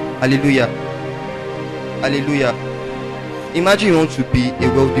 Hallelujah. Hallelujah. Imagine you want to be a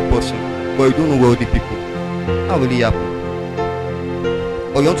wealthy person, but you don't know wealthy people. How will it happen?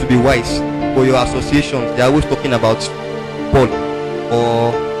 Or you want to be wise, but your associations, they are always talking about Paul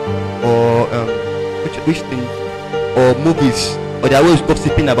or which thing, or movies, or they are always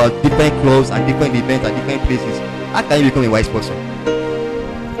gossiping about different clubs and different events and different places. How can you become a wise person?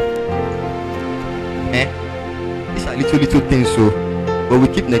 These are little things, so but we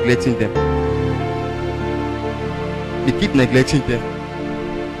keep neglecting them. We keep neglecting them.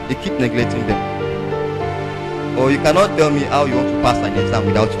 They keep neglecting them. Or you cannot tell me how you want to pass an exam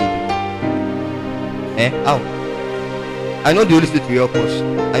without reading. How? I know the Holy Spirit will help us.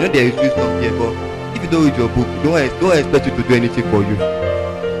 I know there is wisdom here, but if you don't read your book, don't expect you to do anything for you.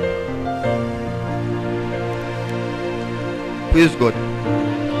 Praise God.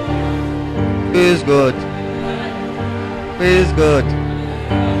 Praise God. Praise God.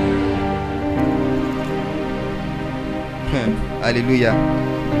 Hallelujah.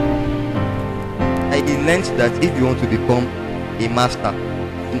 I learned that if you want to become a master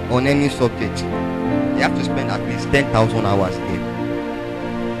on any subject, you have to spend at least 10,000 hours here.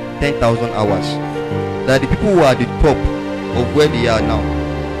 10,000 hours. That the people who are at the top of where they are now,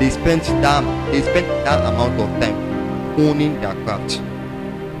 they spent that amount of time owning their craft.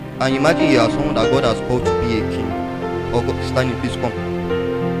 And imagine you are someone that God has called to be a king, or God standing, please come.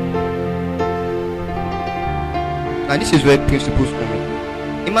 And this is where principles come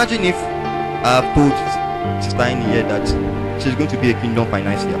in. Imagine if I have told Sister Annie here that she's going to be a kingdom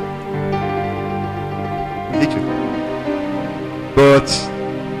financier. Is it true? But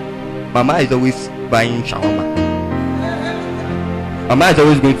Mama is always buying shawarma. Mama is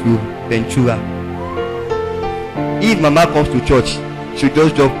always going to Ventura. If Mama comes to church, she'll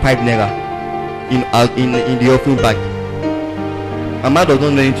just drop 5 naira in the offering bag. Mama does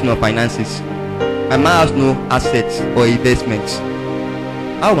not know anything of finances. Mama has no assets or investments.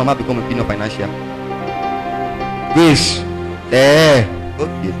 How will Mama become a kingdom financier? Grace.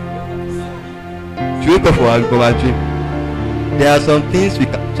 Okay. She wake up for our dream. There are some things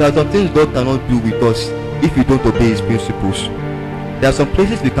God cannot do with us if we don't obey His principles. There are some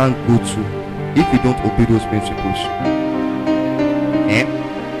places we can't go to if we don't obey those principles.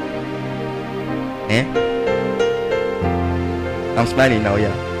 I'm smiling now,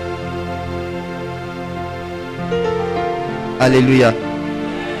 yeah. Hallelujah.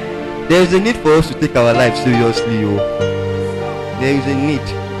 There is a need for us to take our life seriously, oh. There is a need.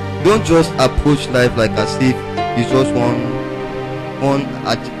 Don't just approach life like as if it's just one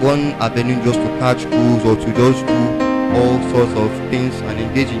avenue just to catch cruise or to just do all sorts of things and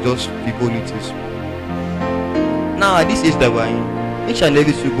engage in just frivolities. Now at this age that we're in, each and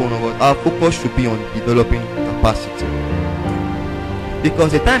every single one of us, our focus should be on developing capacity.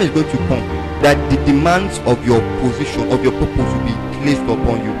 Because the time is going to come that the demands of your position, of your purpose will be placed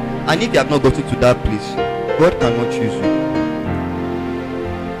upon you. And if you have not gotten to that place, God cannot use you.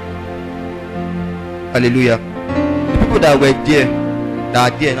 Hallelujah. The people that were there,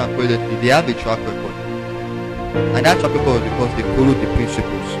 that are there now presently, they have a track record. And that track record is because they followed the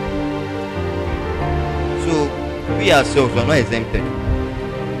principles. So we ourselves are not exempted.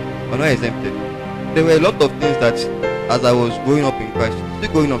 We're not exempted. There were a lot of things that as I was growing up in Christ,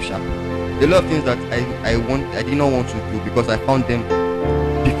 still growing up sharp, a lot of things that I did not want to do because I found them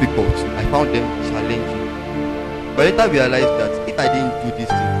difficult. I found them challenging. But later I realized that if I didn't do this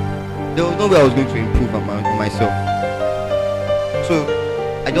thing, there was no way I was going to improve on myself. So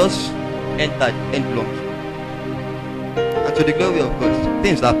I just entered en bloc. And to the glory of God,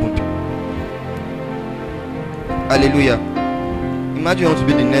 things happened. Hallelujah. Imagine you want to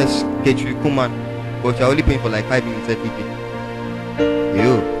be the next Ketri Kuman, but you're only paying for like 5 minutes every day.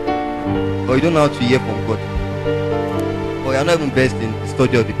 Or you don't know how to hear from God. Or you're not even versed in the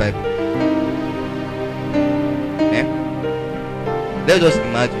study of the Bible. Let's just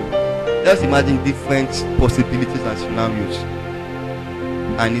imagine. Let's imagine different possibilities and scenarios.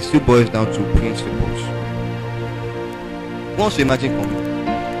 And it still boils down to principles. Once you imagine for me,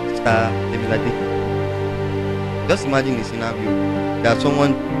 Sister Emilade, just imagine a scenario that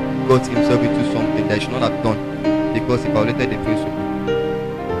someone got himself into something that he should not have done because he violated the principle.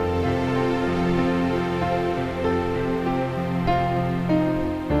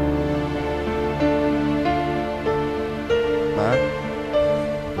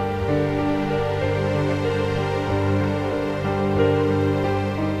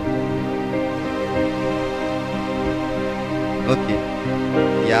 Okay.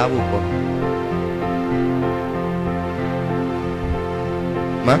 Yeah, I will go.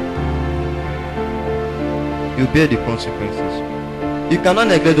 Ma, you bear the consequences. You cannot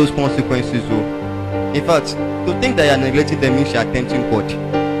neglect those consequences, though. In fact, to think that you are neglecting them means you are tempting God.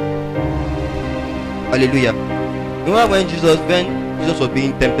 Hallelujah. Remember when Jesus was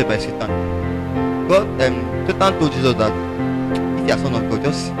being tempted by Satan? Satan told Jesus that if you are son of God,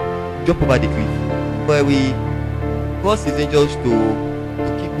 just jump over the cliff. But God is angels to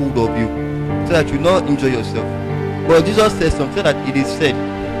keep hold of you so that you will not injure yourself. But Jesus says something that it is said,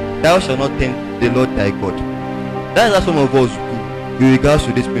 thou shalt not tempt the Lord thy God. That is how some of us do in regards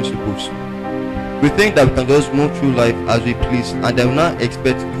to these principles. We think that we can just move through life as we please and we will not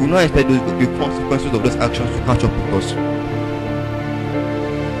expect the consequences of those actions to catch up with us. You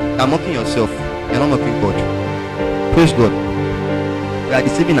are mocking yourself, you are not mocking God. Praise God. We are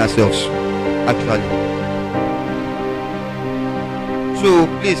deceiving ourselves, actually. So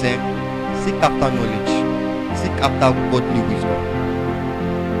please, seek after knowledge, seek after godly wisdom.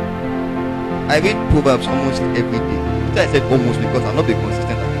 I read Proverbs almost every day. I said almost because I'm not being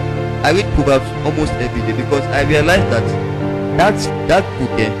consistent. I read Proverbs almost every day because I realized that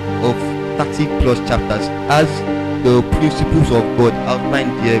book of 30 plus chapters has the principles of God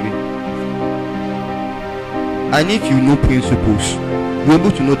outlined therein. And if you know principles, you're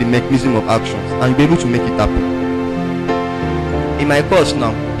able to know the mechanism of actions and be able to make it happen. In my course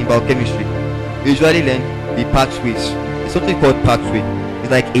now, in biochemistry, we usually learn the pathways. There's something called pathway. It's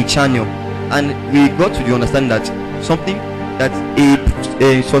like a channel. And we got to the understanding that something that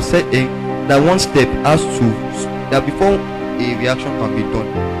that one step has to, that before a reaction can be done,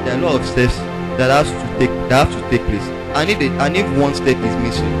 there are a lot of steps that have to take place. And if one step is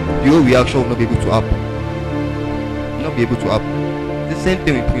missing, the whole reaction will not be able to happen. Will not be able to happen. It's the same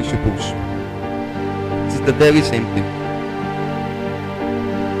thing with principles. It's the very same thing.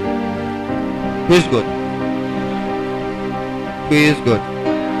 Praise God. Praise God.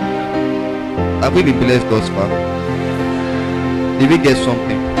 Have we been blessed thus far? Did we get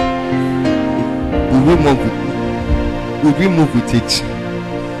something? Will we move with it?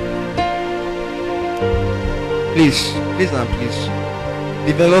 Please and please,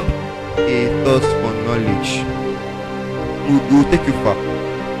 develop a thirst for knowledge. We will take you far.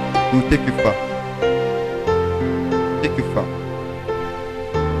 We will take you far. Take you far.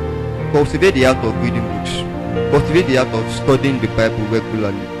 Cultivate the art of reading books. Cultivate the art of studying the Bible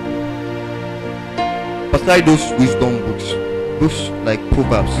regularly. Aside those wisdom books, books like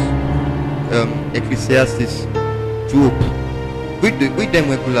Proverbs, Ecclesiastes, Job, read them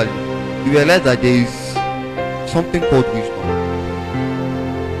regularly, you realize that there is something called wisdom.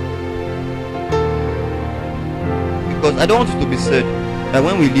 Because I don't want it to be said that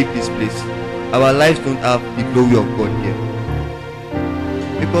when we leave this place, our lives don't have the glory of God here.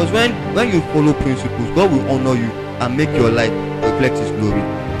 Because when you follow principles, God will honor you and make your life reflect His glory.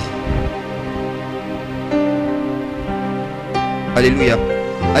 Hallelujah.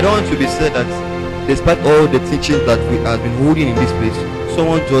 I don't want to be said that despite all the teachings that we have been holding in this place,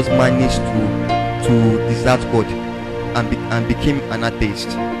 someone just managed to desert God and became an atheist.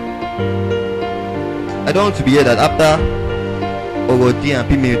 I don't want to be here that after Orodi and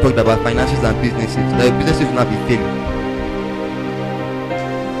Pime talked about finances and businesses, that your businesses will not be failing.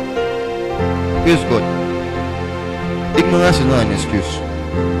 Praise God. Ignorance is not an excuse.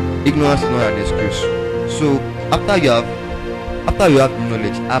 Ignorance is not an excuse. So after you have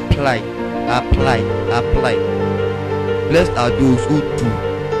knowledge, apply. Blessed are those who do,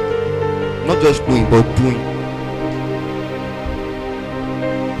 not just knowing but doing.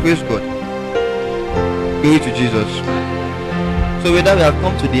 Praise God. Glory to Jesus. So with that, we have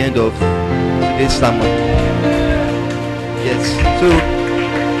come to the end of today's sermon. Yes. So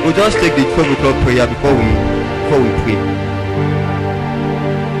we'll just take the 12 o'clock prayer before we pray.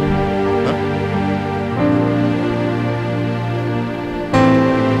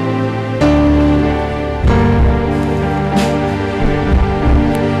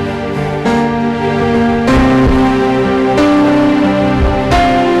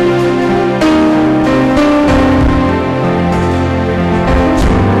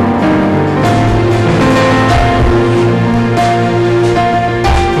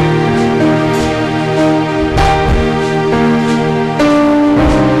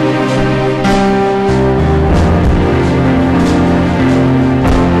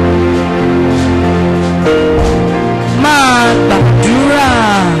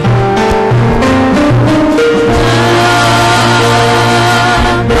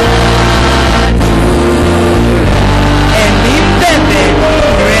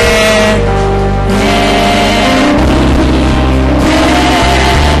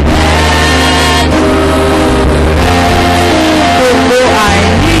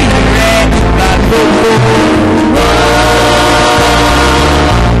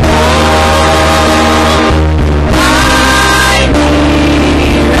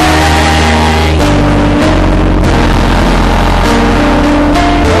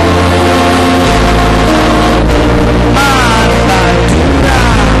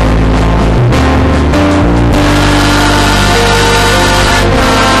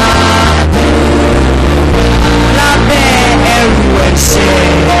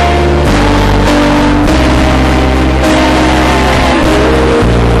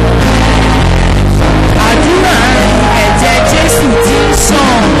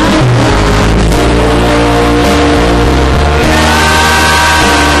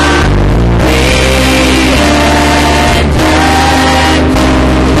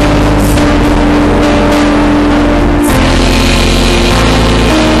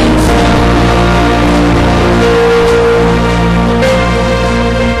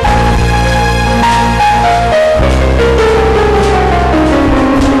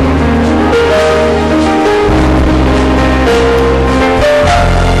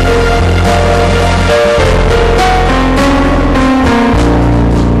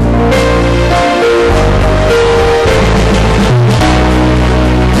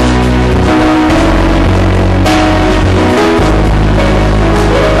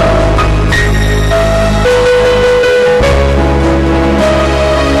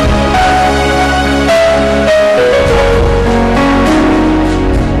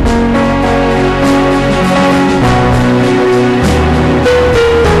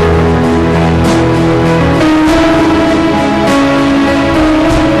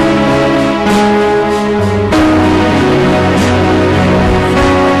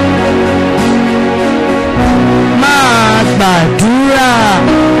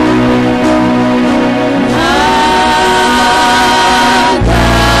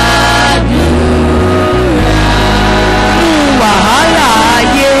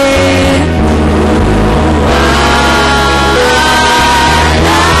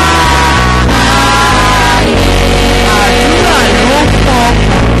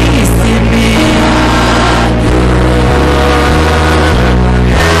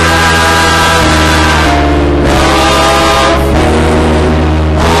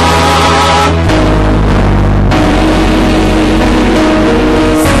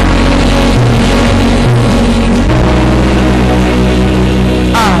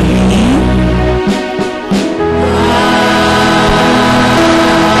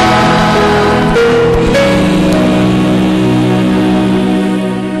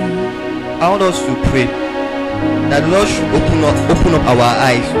 us to pray that the Lord should open up our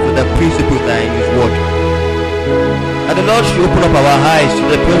eyes to the principles that are in His Word. That the Lord should open up our eyes to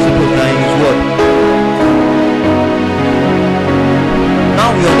the principles that are in His Word.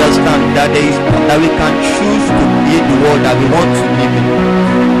 Now we understand that that we can choose to create the world that we want to live in.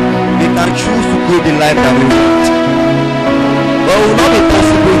 We can choose to create the life that we want. But it will not be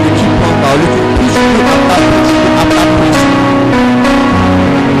possible to keep on our little principle after principle.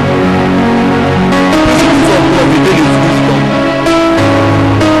 Principles of God we do is wisdom.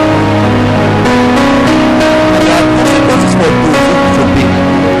 And there are consequences for those who disobey.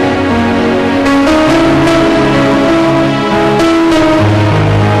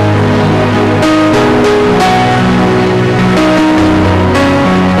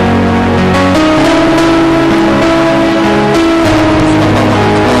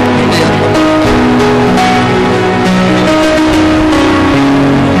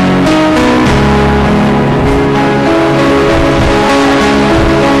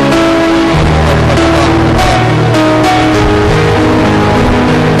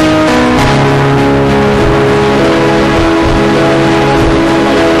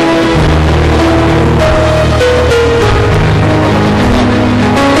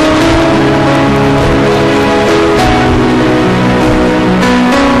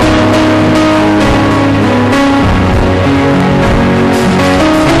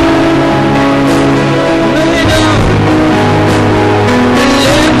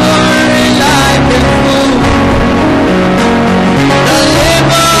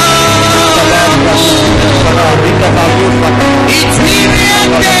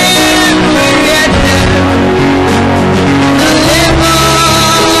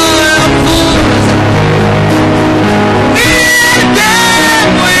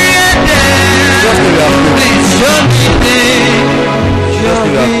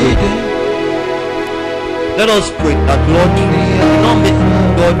 Let us pray that Lord,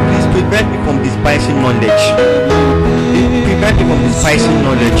 please prevent me from despising knowledge. Prevent me from despising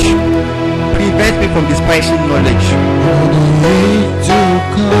knowledge. Prevent me from despising knowledge.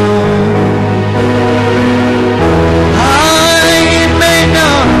 I may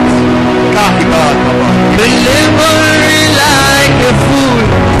not deliver like a fool,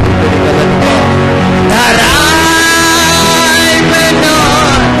 that I may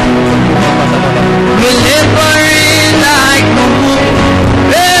not deliver like a fool,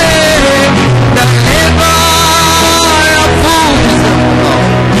 deliver a fool.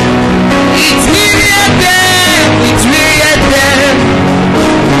 It's weird then,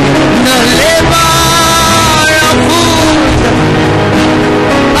 deliver a fool.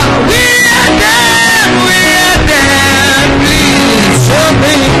 Weird then, please show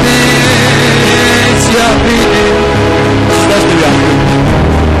me this,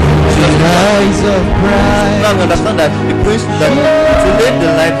 your eyes of pride. Now we understand that the principle that to live the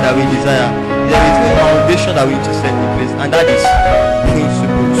life that we desire, there is a foundation that we need to set in place, and that is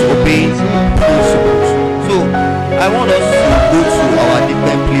principles, obeying principles. So I want us to go to our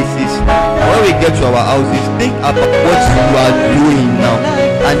different places. When we get to our houses, think about what you are doing now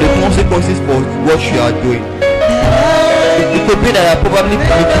and the consequences for what you are doing. It could be that you are probably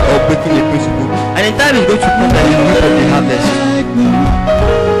breaking or breaking a principle, and in time is going to come that you reap of the harvest.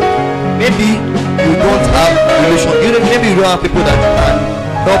 Maybe you don't have maybe you don't have people that can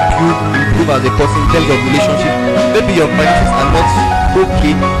help you improve as a person in terms of relationship. Maybe your finances are not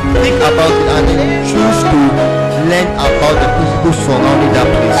okay. Think about it and choose to learn about the principles surrounding that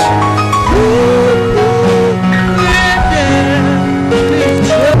place.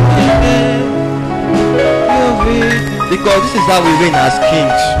 Because this is how we reign as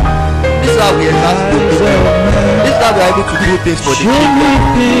kings. This is how we enhance the kingdom. This is how we are able to do things for the kingdom.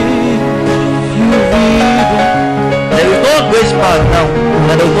 There is no great man now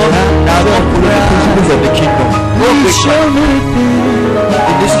that does not follow the principles of the kingdom. No great man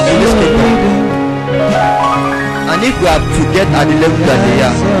in this kingdom. And if we have to get at the level that they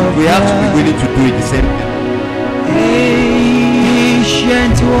are, we have to be willing to do it the same thing.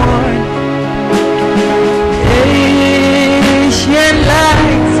 Ancient one, ancient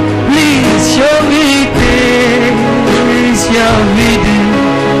light, please show me this, show me this.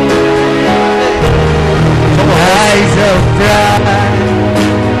 Eyes of pride,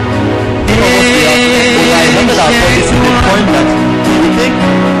 ancient light,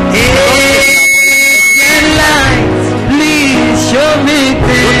 please show me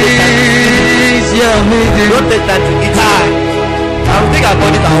this, show me this. Don't take time to eat. I will think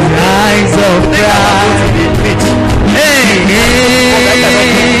about it. Eyes of pride,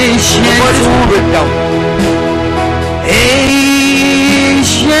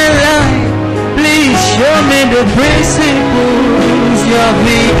 ancient light, the principles you're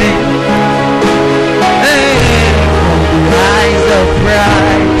leading. Hey, from the eyes of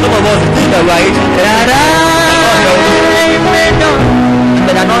pride. Some of us think that we are eating That I may not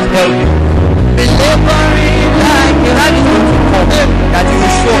that are not healthy. be laboring like The life is going to come that you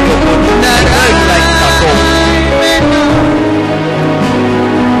will show up your body. that Not even like it at all. I may not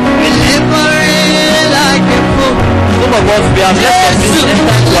be laboring like a fool. Some of us, we have left some things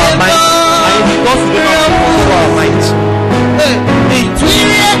enter into our minds, and it's because we do not control our minds. Between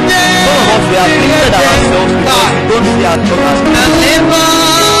them, Some of us, we have limited ourselves because we don't see our God as the labor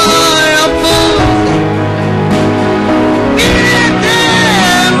of fools.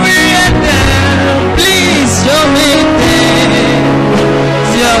 Please show me things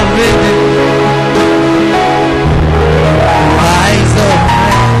you're written. Eyes of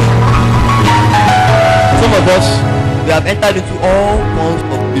some of us, we have entered into all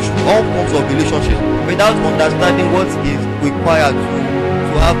forms of relationships without understanding what is required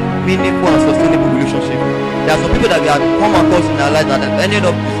to have meaningful and sustainable relationships. There are some people that we have come across in our lives that have ended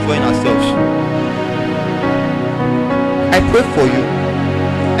up destroying ourselves. I pray for you.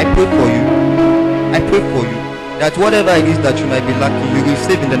 I pray for you. I pray for you that whatever it is that you might be lacking, you will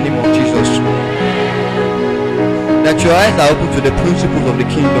receive in the name of Jesus. That your eyes are open to the principles of the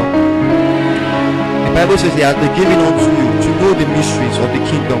kingdom. The Bible says he has been given unto you to know the mysteries of the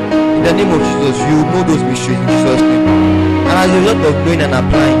kingdom. In the name of Jesus, you will know those mysteries in Jesus' name. And as a result of knowing and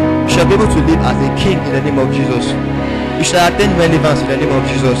applying, you shall be able to live as a king in the name of Jesus. You shall attain relevance in the name of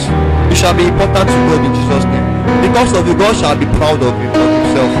Jesus. You shall be important to God in Jesus' name. Because of you, God shall be proud of you, of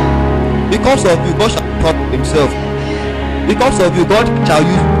himself. Because of you, God shall be proud of himself. Because of you, God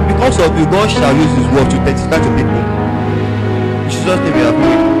shall use his word to testify to people. In Jesus' name we have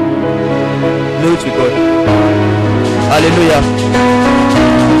prayed. Glory to God. Hallelujah.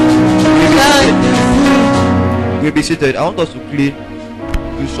 We'll be seated. I want us to quickly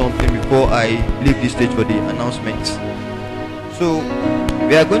do something before I leave this stage for the announcements. So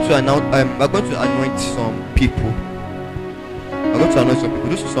we are going to anoint some people. We're going to anoint some people.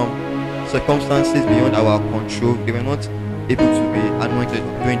 Due to some circumstances beyond our control, they were not able to be anointed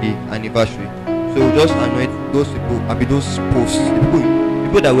during the anniversary. So we'll just anoint those people, those posts, the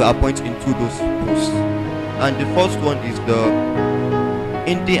people that will appoint into those posts. And the first one is the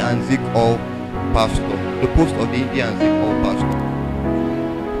Indy and Zik All Pastor. The post of the Indy and Zik All Pastor.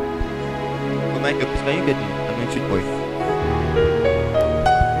 So Michael, please can you get the anointed boy?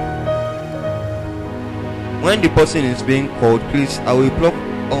 When the person is being called, please, I will employ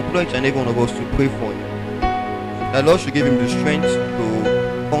each and every one of us to pray for him. The Lord should give him the strength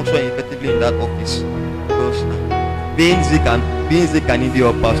to function effectively in that office. Because being Zik and Indy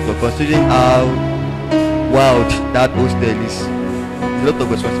All Pastor, considering how wild that hostel is, a lot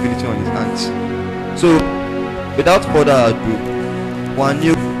of responsibility on his hands. So, without further ado, one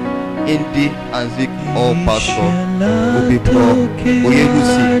new Indy and Zik All Pastor will be called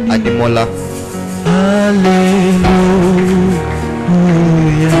Oyegusi Ademola. Hallelujah.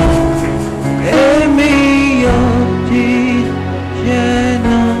 Emi yodi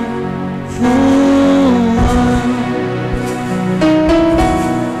jena fún wa.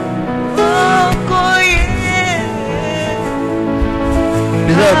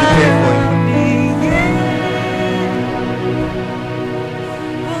 Please let us be praying for him.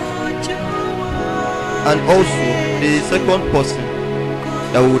 And also the second person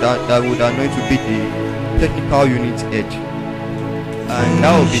that would anoint to be the technical unit head, and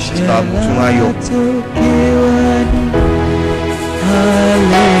that will be Sister Mutumayo.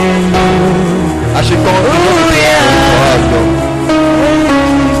 Hallelujah.